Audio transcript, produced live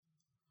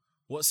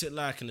What's it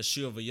like in the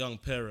shoe of a young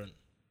parent?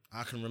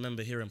 I can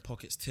remember hearing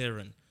pockets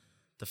tearing.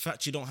 The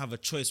fact you don't have a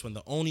choice when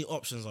the only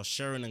options are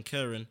sharing and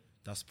caring,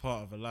 that's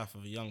part of the life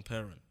of a young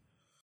parent.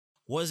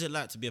 What is it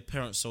like to be a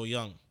parent so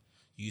young?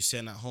 You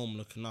sitting at home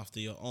looking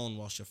after your own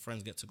whilst your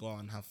friends get to go out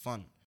and have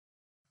fun.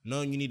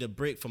 Knowing you need a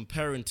break from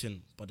parenting,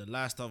 but the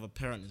lifestyle of a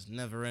parent is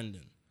never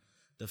ending.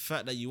 The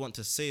fact that you want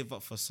to save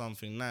up for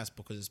something nice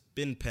because it's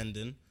been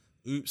pending.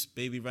 Oops,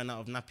 baby ran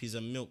out of nappies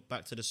and milk,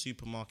 back to the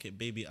supermarket,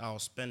 baby owl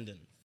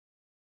spending.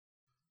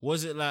 What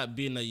is it like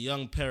being a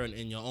young parent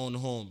in your own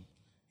home?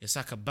 It's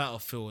like a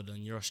battlefield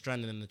and you're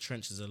stranded in the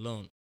trenches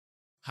alone.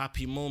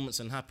 Happy moments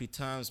and happy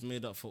times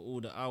made up for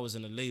all the hours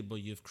and the labour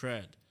you've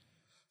cried.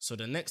 So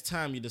the next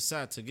time you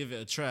decide to give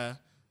it a try,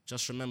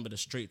 just remember the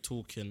straight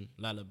talking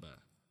lullaby.